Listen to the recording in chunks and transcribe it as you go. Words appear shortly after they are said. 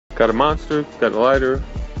Got a monster, got a lighter,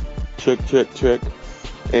 check,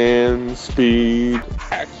 and speed,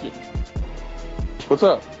 action. What's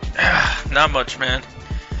up? Not much, man.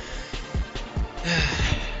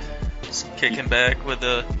 Just kicking back with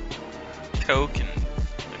a Coke and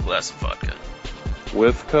a glass of vodka.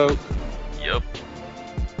 With Coke? Yup.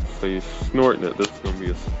 So you're snorting it. This is going to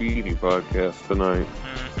be a speedy podcast tonight.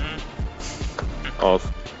 Mm-hmm.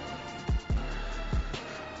 Awesome.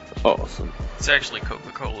 It's actually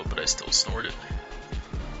Coca-Cola, but I still snort it.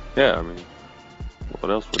 Yeah, I mean,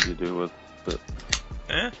 what else would you do with it?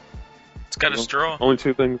 It's got a straw. Only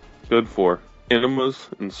two things it's good for. Enemas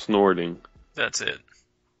and snorting. That's it.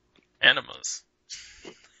 Enemas.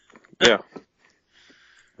 Yeah.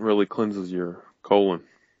 Really cleanses your colon.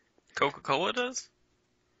 Coca-Cola does?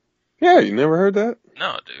 Yeah, you never heard that?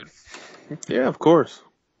 No, dude. Yeah, of course.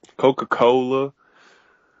 Coca-Cola.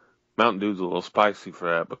 Mountain Dew's a little spicy for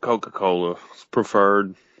that, but Coca-Cola is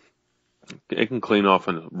preferred. It can clean off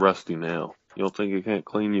a rusty nail. You don't think it can't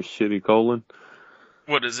clean your shitty colon?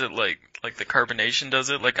 What is it like? Like the carbonation does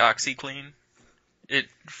it? Like OxyClean? It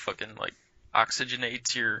fucking like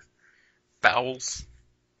oxygenates your bowels?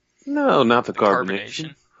 No, not the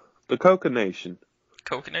carbonation. The Coca-nation.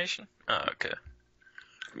 Coca-nation? Oh, okay.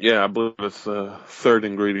 Yeah, I believe it's the third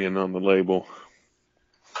ingredient on the label.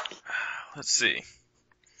 Let's see.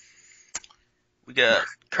 We got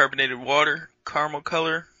carbonated water, caramel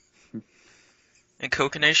color, and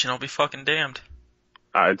Coca-nation. I'll be fucking damned.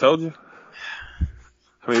 I told you.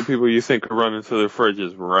 How many people you think are running to their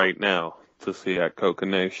fridges right now to see that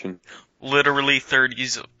Coca-nation? Literally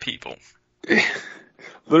 30s of people.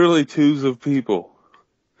 Literally twos of people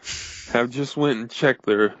have just went and checked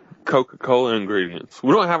their Coca-Cola ingredients.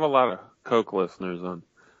 We don't have a lot of Coke listeners on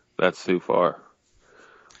That's Too Far.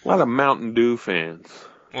 A lot of Mountain Dew fans.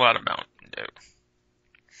 A lot of Mountain Dew.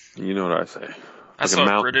 You know what I say. I saw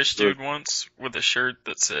a British dude once with a shirt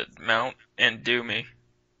that said Mount and Do Me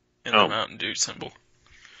in the Mountain Dew symbol.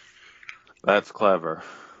 That's clever.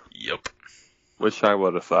 Yup. Wish I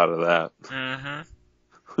would have thought of that.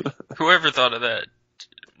 Mm-hmm. Whoever thought of that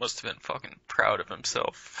must have been fucking proud of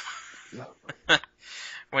himself.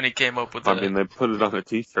 When he came up with that. I mean, they put it on a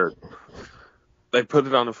t-shirt. They put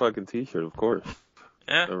it on a fucking t-shirt, of course.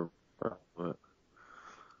 Yeah.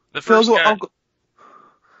 The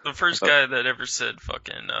first guy that ever said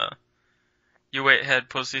fucking, you ain't had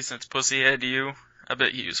pussy since pussy had you, I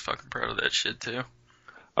bet he was fucking proud of that shit too.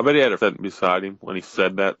 I bet he had a friend beside him when he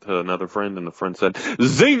said that to another friend, and the friend said,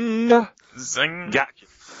 Zing! Zing! Gotcha.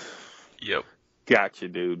 Yep. Gotcha,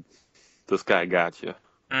 dude. This guy got you.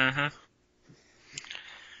 Mm-hmm.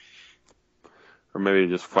 Or maybe he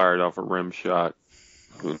just fired off a rim shot.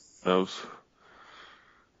 Who knows?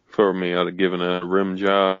 For me, I'd have given a rim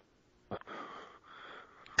job.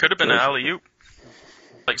 Could have been an alley-oop.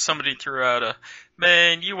 Like somebody threw out a,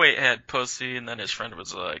 man, you ain't had pussy, and then his friend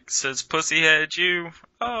was like, says pussy had you.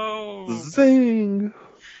 Oh. Zing!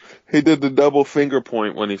 He did the double finger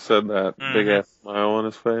point when he said that. Mm-hmm. Big ass smile on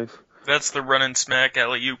his face. That's the running smack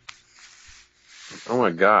alley-oop. Oh my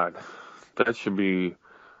god. That should be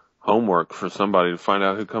homework for somebody to find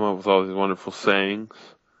out who come up with all these wonderful sayings.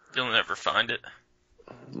 You'll never find it.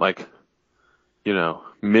 Like, you know,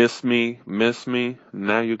 miss me,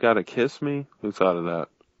 now you gotta kiss me? Who thought of that?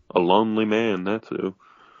 A lonely man, that's who.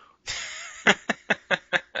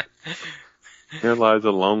 Here lies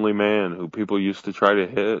a lonely man who people used to try to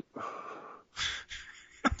hit.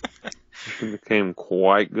 He became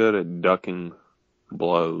quite good at ducking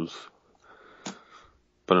blows.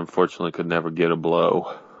 But unfortunately could never get a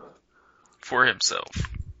blow. For himself.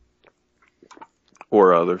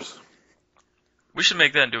 Or others. We should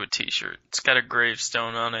make that into a t-shirt. It's got a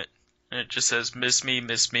gravestone on it. And it just says, miss me,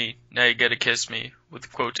 now you gotta kiss me,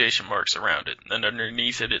 with quotation marks around it. And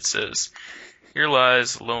underneath it, it says, here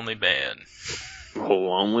lies a lonely man. A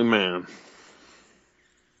lonely man.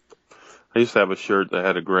 I used to have a shirt that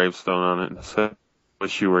had a gravestone on it and it said,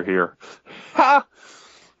 wish you were here. Ha!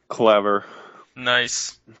 Clever.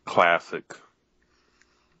 Nice. Classic.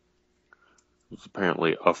 It was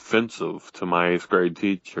apparently offensive to my 8th grade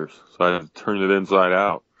teachers, so I had to turn it inside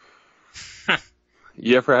out.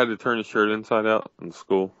 You ever had to turn a shirt inside out in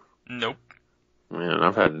school? Nope. Man,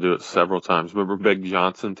 I've had to do it several times. Remember Big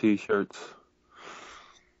Johnson t-shirts?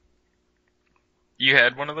 You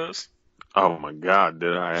had one of those? Oh my god,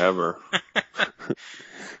 did I ever.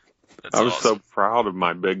 I was awesome. so proud of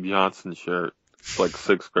my Big Johnson shirt. It's like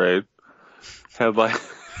 6th grade. Had like...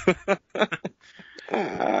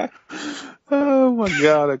 Oh my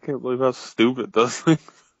god, I can't believe how stupid those things.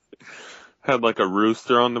 Had like a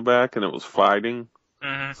rooster on the back and it was fighting.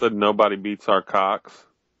 Mm-hmm. Said nobody beats our cocks.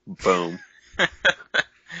 Boom.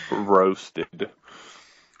 roasted.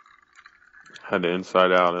 Had to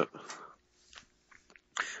inside out it.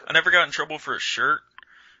 I never got in trouble for a shirt,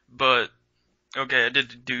 but okay, I did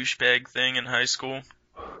the douchebag thing in high school,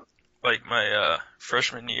 like my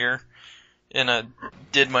freshman year, and I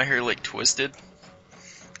did my hair like twisted.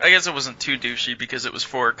 I guess it wasn't too douchey because it was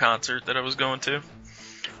for a concert that I was going to,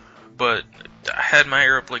 but I had my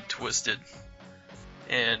hair up like twisted,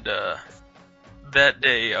 and that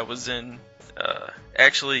day I was in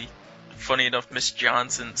actually, funny enough, Miss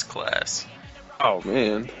Johnson's class. Oh,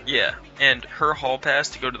 man. Yeah, and her hall pass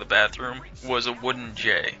to go to the bathroom was a wooden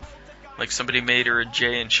J. Like somebody made her a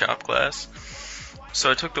J in shop class. So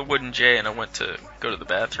I took the wooden J and I went to go to the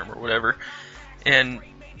bathroom or whatever. And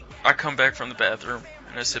I come back from the bathroom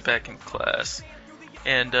and I sit back in class.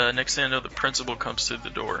 And next thing I know, the principal comes through the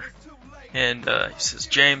door. And he says,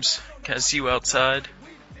 "James, can I see you outside?"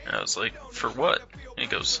 And I was like, "For what?" And he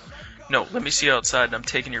goes, "No, let me see you outside and I'm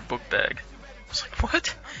taking your book bag." I was like,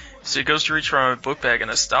 "What?" So he goes to reach for my book bag,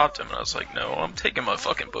 and I stopped him, and I was like, "No, I'm taking my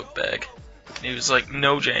fucking book bag." And he was like,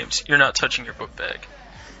 "No, James, you're not touching your book bag."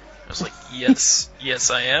 I was like, "Yes,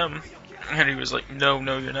 yes, I am." And he was like, "No,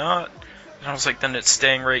 no, you're not." And I was like, "Then it's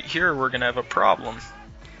staying right here. We're gonna have a problem."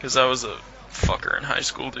 Because I was a fucker in high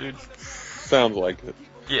school, dude. Sounds like it.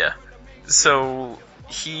 Yeah. So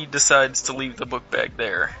he decides to leave the book bag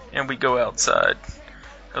there, and we go outside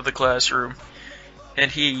of the classroom. And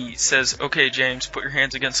he says, "Okay, James, put your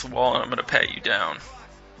hands against the wall and I'm going to pat you down."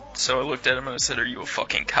 So I looked at him and I said, "Are you a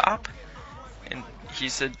fucking cop?" And he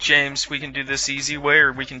said, "James, we can do this easy way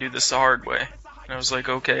or we can do this the hard way." And I was like,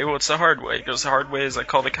 "Okay, what's the hard way?" He goes, "The hard way is I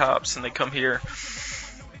call the cops and they come here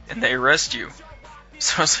and they arrest you."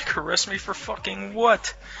 So I was like, "Arrest me for fucking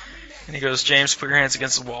what?" And he goes, "James, put your hands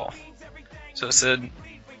against the wall." So I said,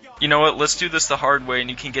 "You know what, let's do this the hard way and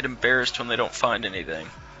you can get embarrassed when they don't find anything."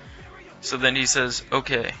 So then he says,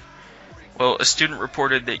 "Okay, well, a student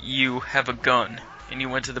reported that you have a gun, and you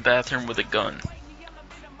went to the bathroom with a gun."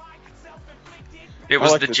 It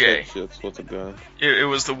was the J. Shits with a gun. It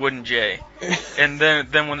was the wooden J. And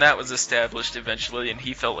then when that was established eventually, and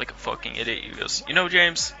he felt like a fucking idiot, he goes, "You know,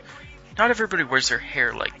 James, not everybody wears their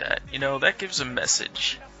hair like that. You know, that gives a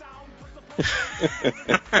message."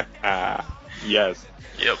 Yes.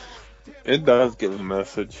 Yep. It does give a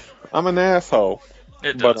message. I'm an asshole.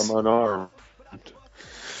 It But does. I'm unarmed.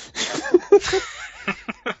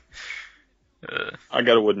 I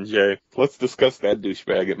got a wooden J. Let's discuss that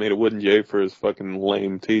douchebag. It made a wooden J for his fucking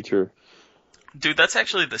lame teacher. Dude, that's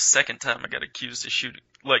actually the second time I got accused of shooting,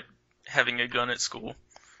 like, having a gun at school.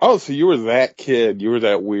 Oh, so you were that kid. You were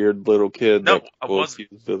that weird little kid No, that I was wasn't.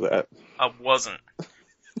 accused of that. I wasn't.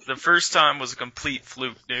 The first time was a complete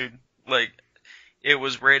fluke, dude. Like, it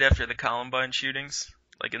was right after the Columbine shootings,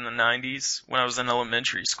 like in the 90s, when I was in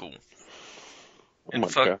elementary school. Oh my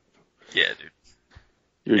God. Yeah, dude.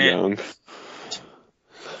 You're young.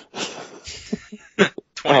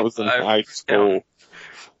 I was in high school. Down.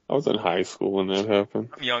 I was in high school when that happened.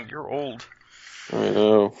 I'm young, you're old. I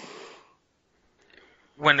know.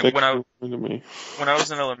 When I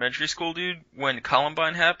was in elementary school, dude, when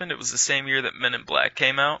Columbine happened, it was the same year that Men in Black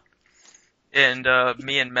came out. And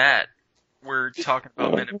me and Matt were talking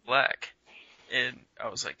about Men in Black. And I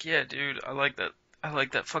was like, "Yeah, dude, I like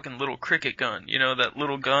that fucking little cricket gun. You know, that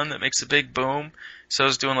little gun that makes a big boom." So I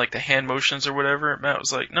was doing like the hand motions or whatever. And Matt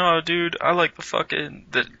was like, "No, dude, I like the fucking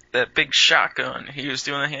that big shotgun." He was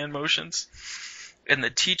doing the hand motions. And the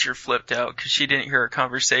teacher flipped out because she didn't hear our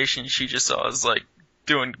conversation. She just saw us like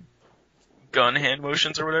doing gun hand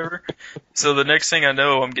motions or whatever. So the next thing I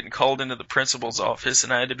know, I'm getting called into the principal's office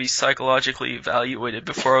and I had to be psychologically evaluated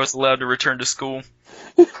before I was allowed to return to school.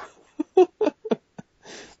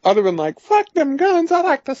 I'd have been like, "Fuck them guns, I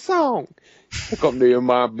like the song. Here come the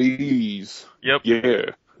MIBs. Yep.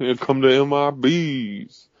 Yeah, here come the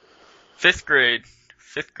MIBs. Fifth grade,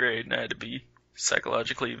 and I had to be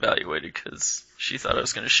psychologically evaluated because she thought I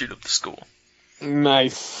was going to shoot up the school.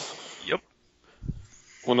 Nice. Yep.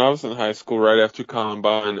 When I was in high school, right after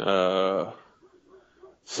Columbine,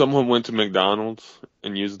 someone went to McDonald's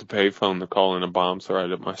and used the payphone to call in a bomb threat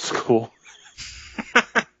at my school.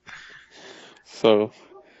 So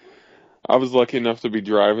I was lucky enough to be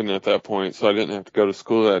driving at that point, so I didn't have to go to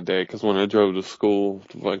school that day, because when I drove to school,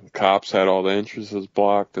 like, cops had all the entrances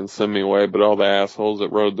blocked and sent me away, but all the assholes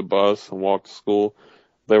that rode the bus and walked to school,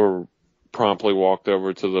 they were promptly walked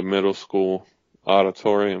over to the middle school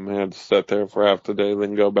auditorium and had to sit there for half the day,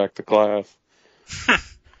 then go back to class.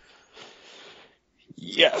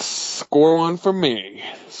 Yes, score one for me.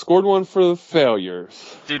 Scored one for the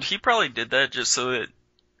failures. Dude, he probably did that just so that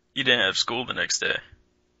you didn't have school the next day.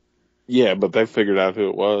 Yeah, but they figured out who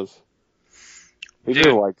it was. He did it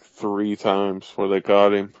Dude, like 3 times before they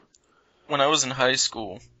caught him. when I was in high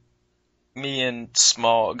school, me and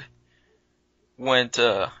Smog went,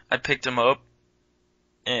 I picked him up,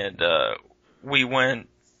 and, we went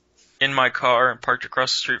in my car and parked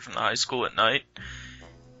across the street from the high school at night.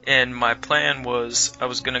 And my plan was I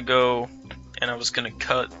was gonna go and I was gonna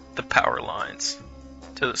cut the power lines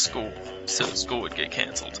to the school so the school would get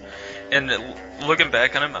canceled. And looking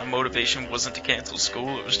back on it, my motivation wasn't to cancel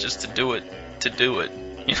school, it was just to do it.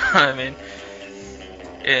 You know what I mean?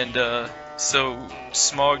 And so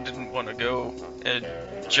Smog didn't want to go and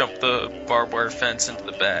jump the barbed wire fence into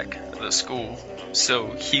the back of the school.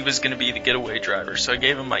 So he was going to be the getaway driver. So I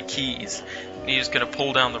gave him my keys. And he was going to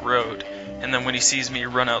pull down the road. And then when he sees me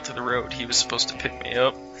run out to the road, he was supposed to pick me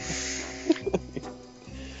up.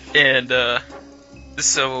 And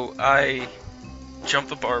so I jump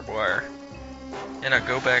the barbed wire. And I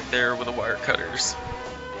go back there with the wire cutters.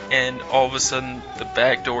 And all of a sudden, the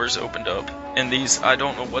back doors opened up. And these, I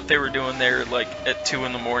don't know what they were doing there, like at 2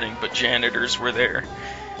 in the morning, but janitors were there.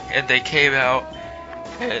 And they came out,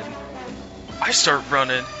 and I start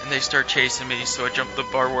running, and they start chasing me, so I jump the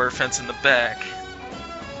barbed wire fence in the back,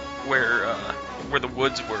 where the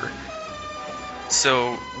woods were.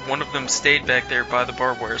 So one of them stayed back there by the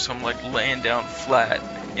barbed wire, so I'm like laying down flat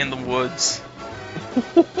in the woods.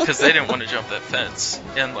 Because they didn't want to jump that fence.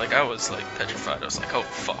 And like I was like petrified. I was like, oh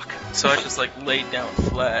fuck. So I just like laid down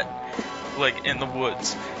flat, like in the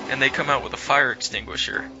woods. And they come out with a fire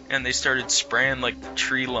extinguisher. And they started spraying like the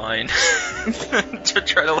tree line to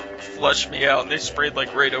try to like flush me out. And they sprayed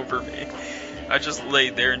like right over me. I just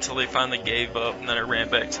laid there until they finally gave up. And then I ran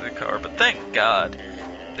back to the car. But thank God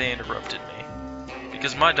they interrupted me.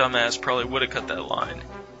 Because my dumb ass probably would have cut that line.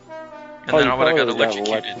 And then I would have got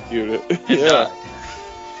electrocuted. Yeah.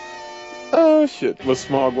 Oh shit. Was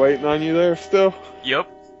Smog waiting on you there still? Yep.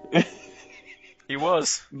 He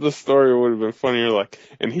was. The story would have been funnier, like,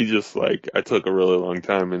 and he just, like, I took a really long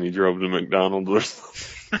time and he drove to McDonald's or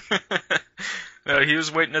something. No, he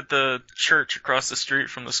was waiting at the church across the street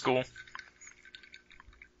from the school.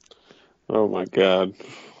 Oh my god.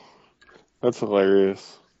 That's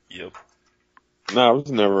hilarious. Yep. No, I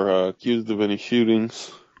was never accused of any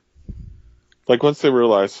shootings. Like, once they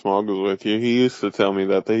realized Smog was with you, he used to tell me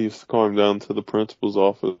that they used to call him down to the principal's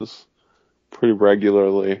office pretty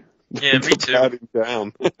regularly. Yeah, me too. Pat him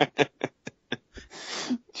down.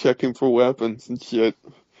 Checking for weapons and shit.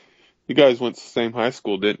 You guys went to the same high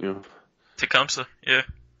school, didn't you? Tecumseh, yeah.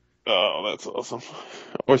 Oh, that's awesome.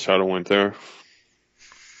 I wish I'd have went there.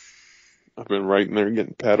 I've been right in there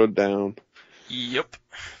getting patted down. Yep.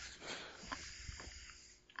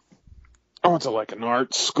 I went to like an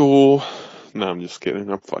art school. No, I'm just kidding.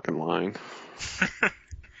 I'm fucking lying.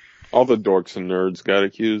 All the dorks and nerds got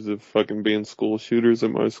accused of fucking being school shooters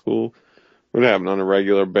at my school. It happened on a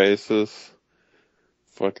regular basis.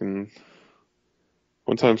 Fucking...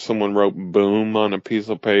 One time someone wrote boom on a piece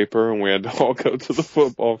of paper and we had to all go to the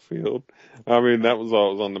football field. I mean, that was all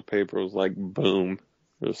that was on the paper. It was like boom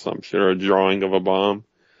or some shit, or a drawing of a bomb.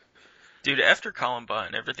 Dude, after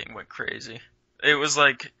Columbine, everything went crazy. It was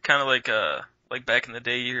like, kind of like back in the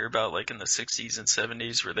day you hear about like in the 60s and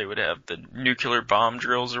 70s where they would have the nuclear bomb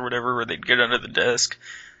drills or whatever where they'd get under the desk.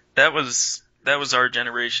 That was our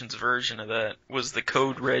generation's version of that, was the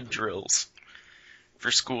Code Red drills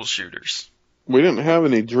for school shooters. We didn't have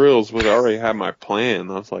any drills, but I already had my plan.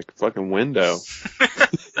 I was like, fucking window.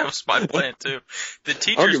 That was my plan too. The I don't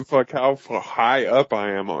teachers... give a fuck how high up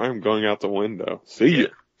I am. I'm going out the window. See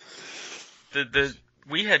ya.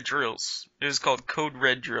 We had drills. It was called Code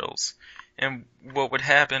Red drills. And what would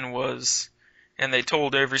happen was, and they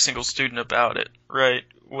told every single student about it, right,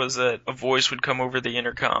 was that a voice would come over the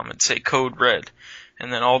intercom and say Code Red.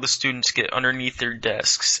 And then all the students get underneath their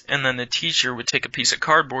desks. And then the teacher would take a piece of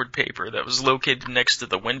cardboard paper that was located next to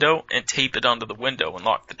the window and tape it onto the window and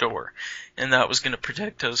lock the door. And that was going to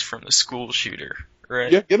protect us from the school shooter,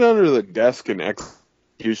 right? Yeah, get under the desk in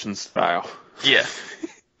execution style. Yeah.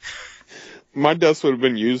 My desk would have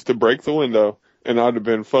been used to break the window, and I'd have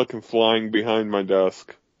been fucking flying behind my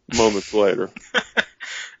desk moments later.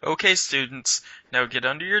 Okay, students, now get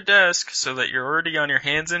under your desk so that you're already on your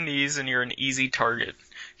hands and knees and you're an easy target.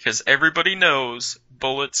 Because everybody knows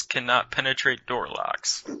bullets cannot penetrate door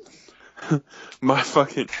locks. My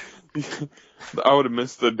fucking... I would have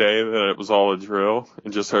missed the day that it was all a drill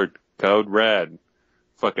and just heard Code Red.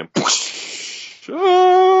 Fucking...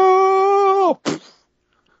 Oh!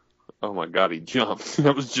 Oh my god, he jumped.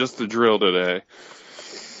 That was just a drill today.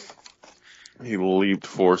 He leaped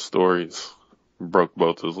 4 stories. Broke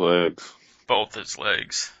both his legs. Both his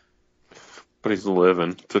legs. But he's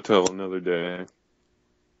living to tell another day.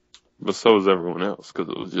 But so was everyone else, because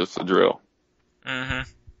it was just a drill. Mm-hmm.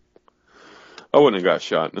 I wouldn't have got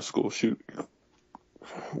shot in a school shooting.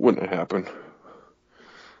 Wouldn't have happened.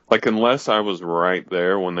 Like, unless I was right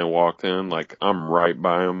there when they walked in, like, I'm right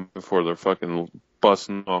by them before they're fucking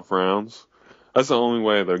busting off rounds. That's the only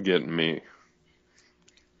way they're getting me.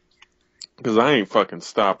 Because I ain't fucking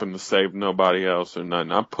stopping to save nobody else or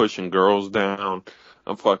nothing. I'm pushing girls down.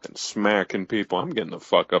 I'm fucking smacking people. I'm getting the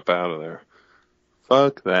fuck up out of there.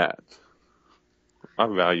 Fuck that. I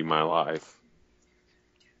value my life.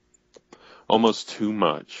 Almost too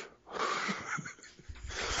much.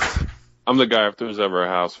 I'm the guy, if there's ever a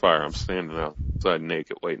house fire, I'm standing outside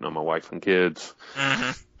naked waiting on my wife and kids.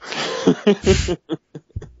 Mm-hmm.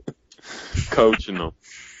 Coaching them.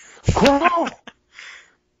 Crawl!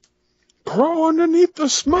 Crawl underneath the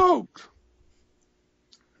smoke!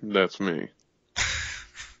 That's me.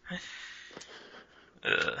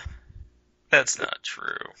 That's not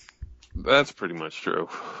true. That's pretty much true.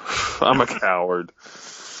 I'm a coward.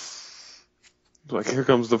 Like, here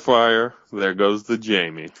comes the fire. There goes the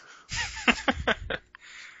Jamie.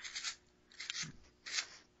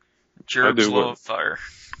 Gerb's law of fire.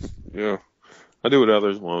 Yeah. I do what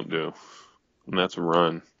others won't do. And that's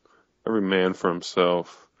run. Every man for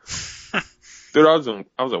himself. Dude, I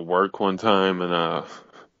was at work one time and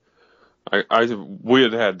we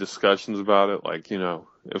had discussions about it, like, you know,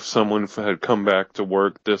 if someone had come back to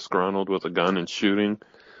work disgruntled with a gun and shooting,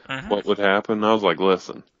 what would happen? I was like,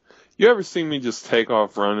 listen, you ever seen me just take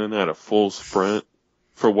off running at a full sprint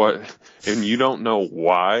for what, and you don't know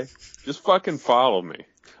why? Just fucking follow me.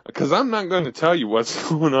 Because I'm not going to tell you what's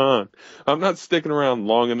going on. I'm not sticking around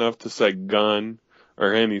long enough to say gun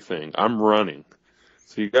or anything. I'm running.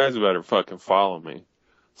 So you guys better fucking follow me.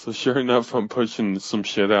 So sure enough, I'm pushing some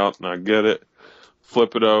shit out and I get it,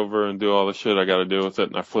 flip it over and do all the shit I gotta do with it.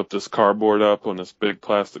 And I flip this cardboard up on this big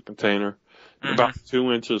plastic container. And about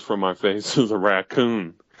 2 inches from my face is a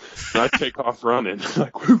raccoon. And I take off running,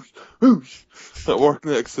 like whoosh, whoosh. I walk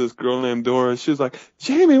next to this girl named Dora. She was like,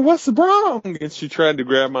 Jamie, what's wrong? And she tried to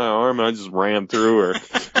grab my arm and I just ran through her.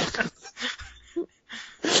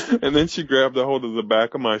 And then she grabbed a hold of the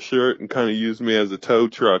back of my shirt and kind of used me as a tow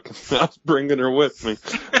truck. I was bringing her with me.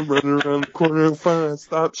 I'm running around the corner and finally I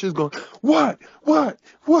stopped. She was going, what?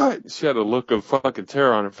 She had a look of fucking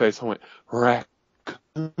terror on her face. I went,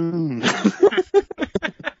 raccoon.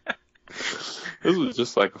 This was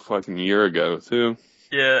just like a fucking year ago, too.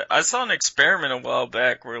 Yeah, I saw an experiment a while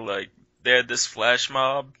back where, like, they had this flash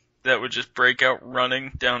mob that would just break out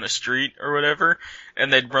running down a street or whatever,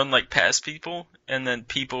 and they'd run, like, past people, and then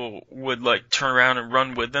people would, like, turn around and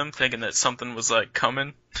run with them, thinking that something was, like,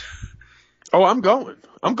 coming. Oh, I'm going.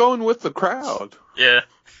 I'm going with the crowd. Yeah.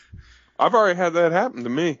 I've already had that happen to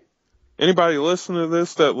me. Anybody listen to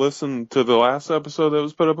this that listened to the last episode that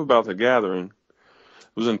was put up about the gathering?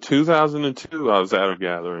 It was in 2002 I was at a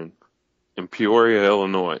gathering in Peoria,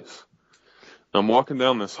 Illinois. I'm walking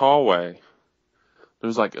down this hallway.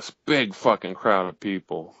 There's like this big fucking crowd of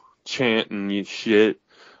people chanting shit.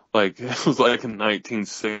 Like, it was like a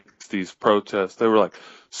 1960s protest. They were like,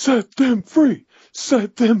 set them free!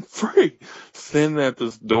 Set them free! Standing at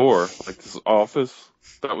this door, like this office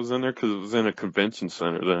that was in there, because it was in a convention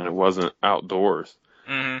center, then it wasn't outdoors.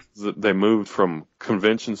 Mm-hmm. They moved from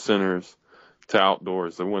convention centers to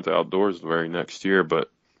outdoors. They went to outdoors the very next year,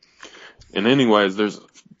 and anyways, there's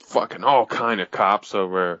fucking all kind of cops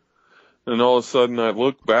over there. And all of a sudden I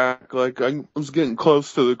look back, like I was getting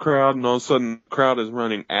close to the crowd, and all of a sudden the crowd is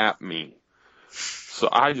running at me. So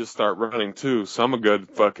I just start running too. So I'm a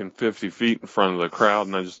good fucking 50 feet in front of the crowd,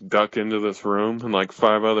 and I just duck into this room, and like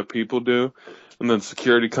 5 other people do. And then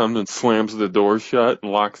security comes and slams the door shut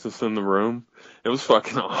and locks us in the room. It was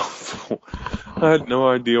fucking awful. I had no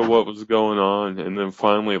idea what was going on. And then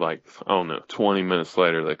finally, like, I don't know, 20 minutes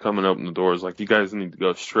later, they come and open the doors like, you guys need to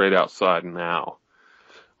go straight outside now.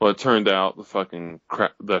 Well, it turned out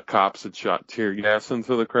the cops had shot tear gas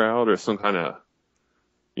into the crowd or some kind of,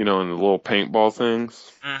 you know, in the little paintball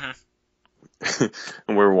things. Mm-hmm.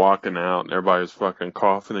 And we were walking out and everybody was fucking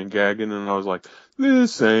coughing and gagging, and I was like,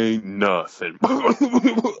 this ain't nothing.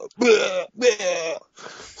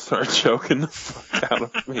 Start choking the fuck out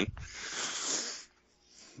of me.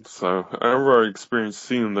 So I've already experienced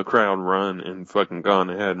seeing the crowd run and fucking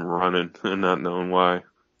gone ahead and running and not knowing why.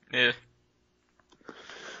 Yeah.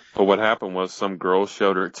 But what happened was some girl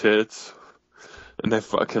showed her tits, and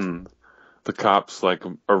the cops like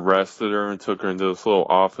arrested her and took her into this little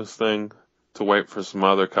office thing to wait for some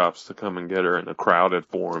other cops to come and get her, and a crowd had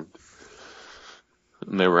formed.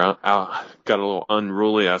 And they were out got a little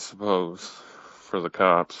unruly, I suppose, for the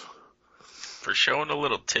cops. For showing a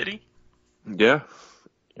little titty? Yeah.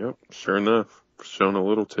 Yep, sure enough. Showing a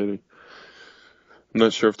little titty. I'm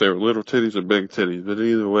not sure if they were little titties or big titties, but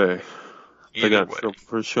either way. They got in trouble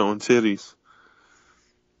for showing titties.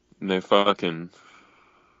 And they fucking,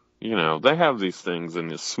 they have these things in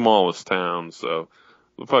the smallest towns, so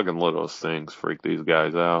the fucking littlest things freak these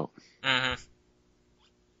guys out. Mm-hmm.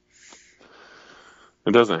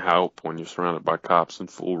 It doesn't help when you're surrounded by cops in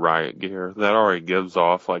full riot gear. That already gives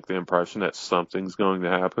off, like, the impression that something's going to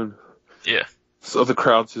happen. Yeah. So the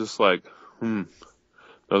crowd's just like,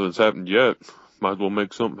 nothing's happened yet. Might as well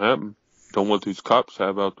make something happen. Don't want these cops to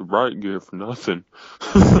have out the riot gear for nothing.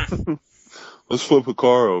 Let's flip a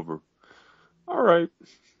car over. All right.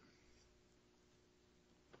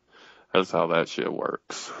 That's how that shit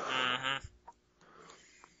works. Mm-hmm.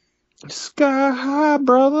 Sky high,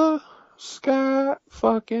 brother. Sky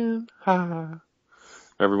fucking high.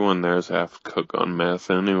 Everyone there's half cooked on meth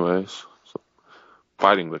anyways. So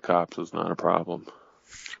fighting the cops is not a problem.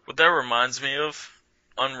 What that reminds me of,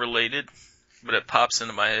 unrelated, but it pops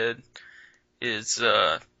into my head, is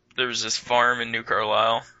there was this farm in New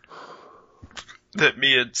Carlisle that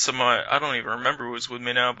me and I don't even remember who was with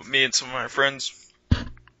me now, but me and some of my friends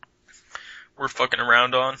were fucking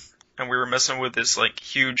around on, and we were messing with this, like,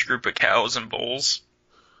 huge group of cows and bulls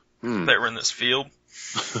that were in this field.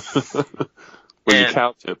 Were you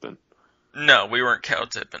cow tipping? No, we weren't cow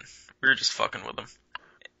tipping. We were just fucking with them.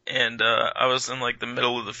 And I was in, like, the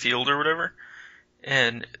middle of the field or whatever,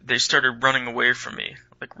 and they started running away from me,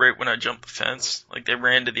 like, right when I jumped the fence. Like, they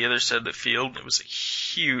ran to the other side of the field. It was a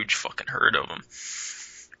huge fucking herd of them.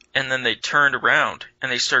 And then they turned around,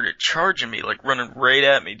 and they started charging me, like, running right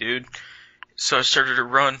at me, dude. So I started to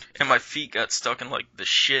run, and my feet got stuck in, like, the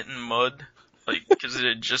shit and mud, like, because it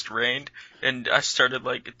had just rained. And I started,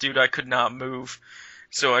 like, dude, I could not move.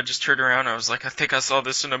 So I just turned around, and I was like, I think I saw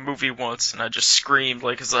this in a movie once, and I just screamed,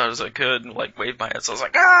 like, as loud as I could, and, like, waved my hands. I was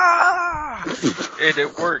like, ah! And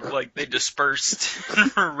it worked. Like, they dispersed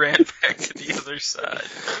and ran back to the other side.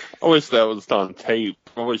 I wish that was on tape.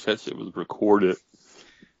 I wish that shit was recorded.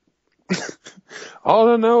 All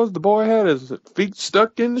I know is the boy had his feet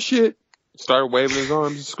stuck in the shit. Started waving his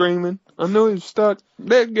arms and screaming. I knew he was stuck.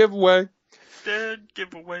 Dead giveaway. Dead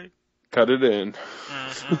giveaway. Cut it in.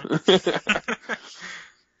 Mm-hmm.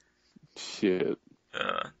 Shit.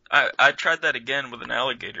 I tried that again with an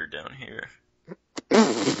alligator down here.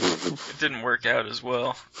 It didn't work out as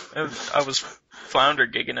well. I was flounder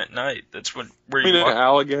gigging at night. That's where you an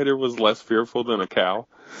alligator was less fearful than a cow?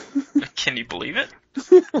 Can you believe it?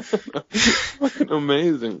 Fucking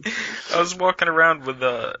amazing. I was walking around with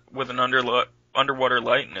an underwater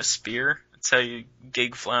light and a spear. That's how you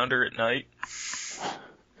gig flounder at night.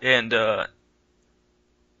 And on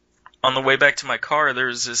the way back to my car, there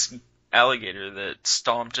was this alligator that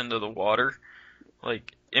stomped into the water,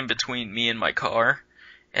 like, in between me and my car,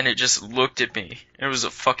 and it just looked at me. It was a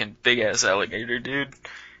fucking big-ass alligator, dude.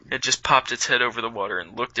 It just popped its head over the water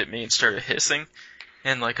and looked at me and started hissing.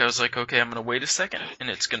 And, like, I was like, okay, I'm gonna wait a second, and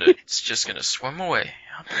it's just gonna swim away.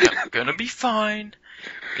 I'm gonna be fine.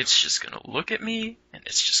 It's just gonna look at me, and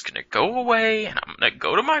it's just gonna go away, and I'm gonna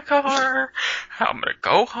go to my car, I'm gonna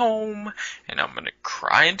go home, and I'm gonna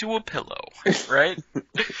cry into a pillow, right?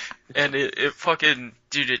 And it fucking,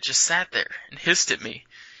 dude, it just sat there and hissed at me.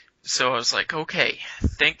 So I was like, okay,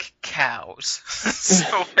 think cows.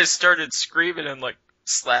 So I started screaming and, like,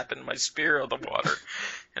 slapping my spear on the water.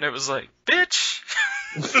 And it was like, bitch!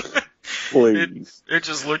 Please. It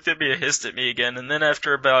just looked at me and hissed at me again. And then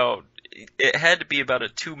after it had to be about a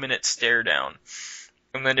 2-minute stare down.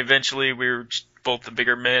 And then eventually we were both the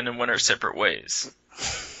bigger men and went our separate ways.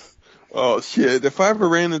 Oh, shit. If I ever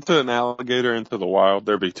ran into an alligator into the wild,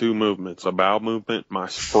 there'd be 2 movements. A bow movement, my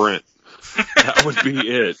sprint. That would be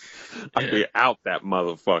it. I'd be out that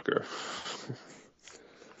motherfucker.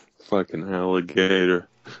 Fucking alligator.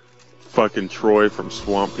 Fucking Troy from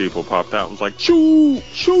Swamp People popped out and was like, shoot!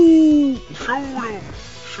 Shoot! Shoot him!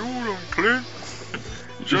 Shoot him, Clint!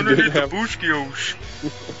 He's underneath the Buskios.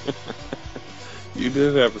 You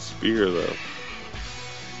did have a spear, though.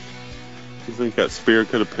 You think that spear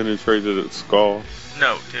could have penetrated its skull?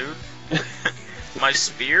 No, dude. My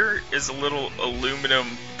spear is a little aluminum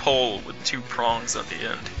pole with 2 prongs at the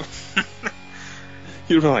end.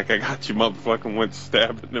 You'd be like, I got you, motherfucking went to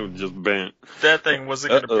stab it and it was just bent. That thing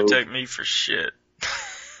wasn't going to protect me for shit.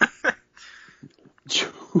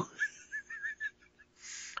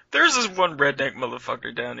 There's this one redneck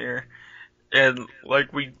motherfucker down here, and,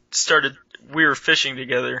 like, we were fishing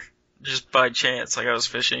together, just by chance. Like, I was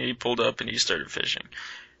fishing, he pulled up and he started fishing.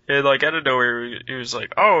 And, like, out of nowhere, he was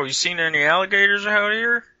like, oh, you seen any alligators out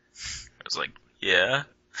here? I was like, yeah.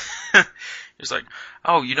 He was like,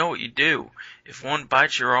 oh, you know what you do? if one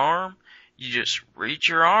bites your arm, you just reach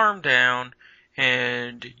your arm down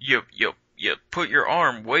and you put your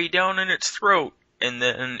arm way down in its throat, and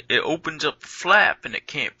then it opens up a flap and it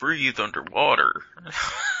can't breathe underwater.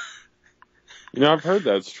 I've heard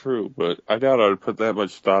that's true, but I doubt I'd put that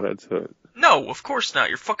much thought into it. No, of course not.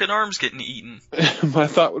 Your fucking arm's getting eaten. My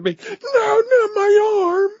thought would be, no, not my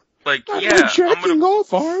arm. Like, I'm yeah, checking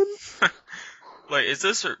off arm. Like, is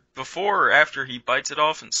this before or after he bites it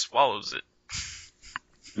off and swallows it?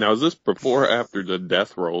 Now, is this before or after the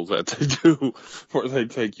death rolls that they do where they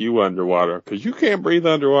take you underwater? Because you can't breathe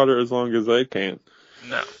underwater as long as they can.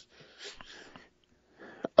 No.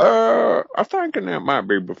 I'm thinking that might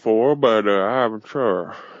be before, but I'm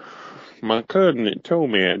sure. My cousin had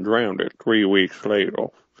told me I drowned it 3 weeks later.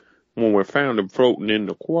 When we found him floating in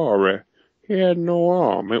the quarry, he had no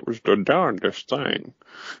arm. It was the darndest thing.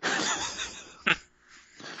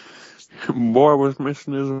 Boy was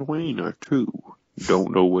missing his wiener, too.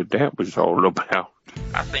 Don't know what that was all about.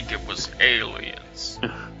 I think it was aliens.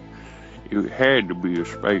 It had to be a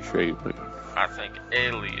space alien. I think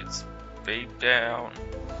aliens beat down.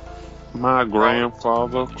 My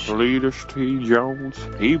grandfather, Cletus T. Jones,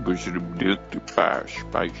 he was abducted by a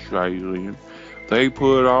space alien. They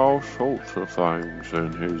put all sorts of things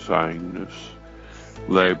in his anus.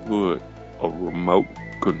 They put a remote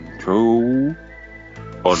control, an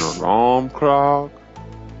alarm clock,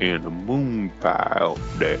 and a moon pie up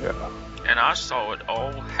there. And I saw it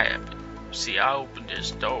all happen. See, I opened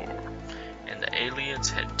this door, and the aliens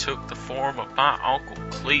had took the form of my Uncle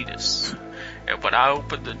Cletus. And when I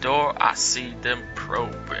opened the door, I seen them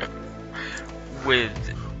probe him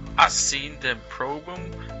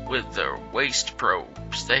with their waist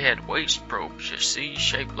probes. They had waist probes, you see,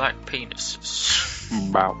 shaped like penises.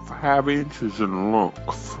 About 5 inches in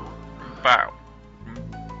length. About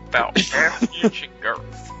half an inch in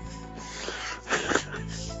girth.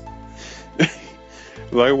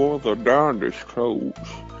 They wore the darndest clothes.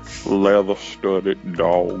 Leather-studded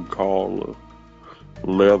dog collar,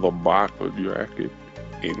 leather biker jacket,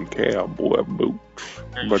 and cowboy boots.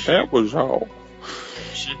 But that was all.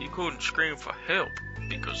 See, he couldn't scream for help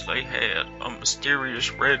because they had a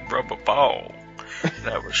mysterious red rubber ball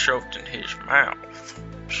that was shoved in his mouth.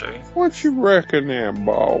 See? What you reckon that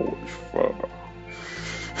ball was for?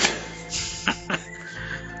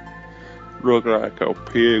 Looked like a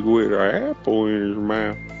pig with an apple in his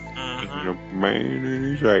mouth. And a man in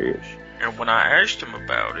his ass. And when I asked him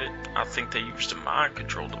about it, I think they used a mind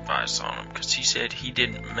control device on him, because he said he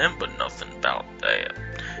didn't remember nothing about that.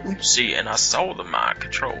 See, and I saw the mind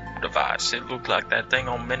control device. It looked like that thing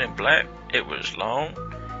on Men in Black. It was long,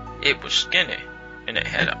 it was skinny, and it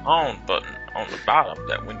had an on button on the bottom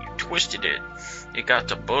that when you twisted it, it got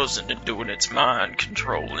to buzzing and doing its mind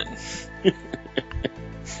controlling.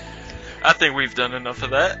 I think we've done enough of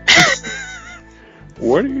that.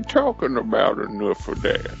 What are you talking about enough of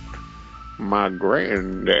that? My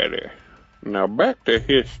granddaddy. Now back to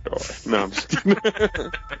his story. No, I'm just kidding.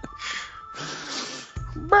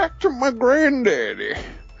 Back to my granddaddy.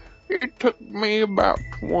 It took me about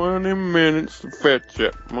 20 minutes to fetch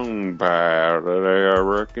that moon pie out of there, I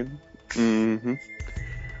reckon.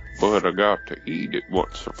 But I got to eat it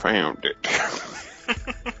once I found it.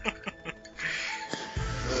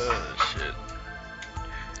 Oh, shit.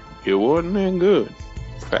 It wasn't that good.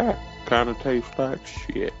 Fact, kind of tastes like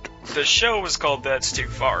shit. The show is called That's Too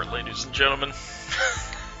Far, ladies and gentlemen.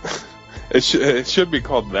 It should be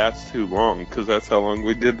called That's Too Long, because that's how long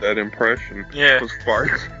we did that impression. Yeah. Was far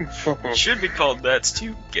too long. It should be called That's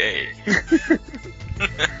Too Gay. If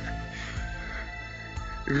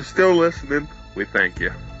you're still listening, we thank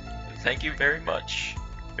you. Thank you very much.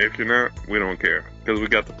 If you're not, we don't care, because we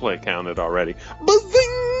got the play counted already.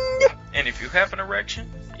 Bazing! And if you have an erection,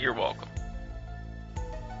 you're welcome.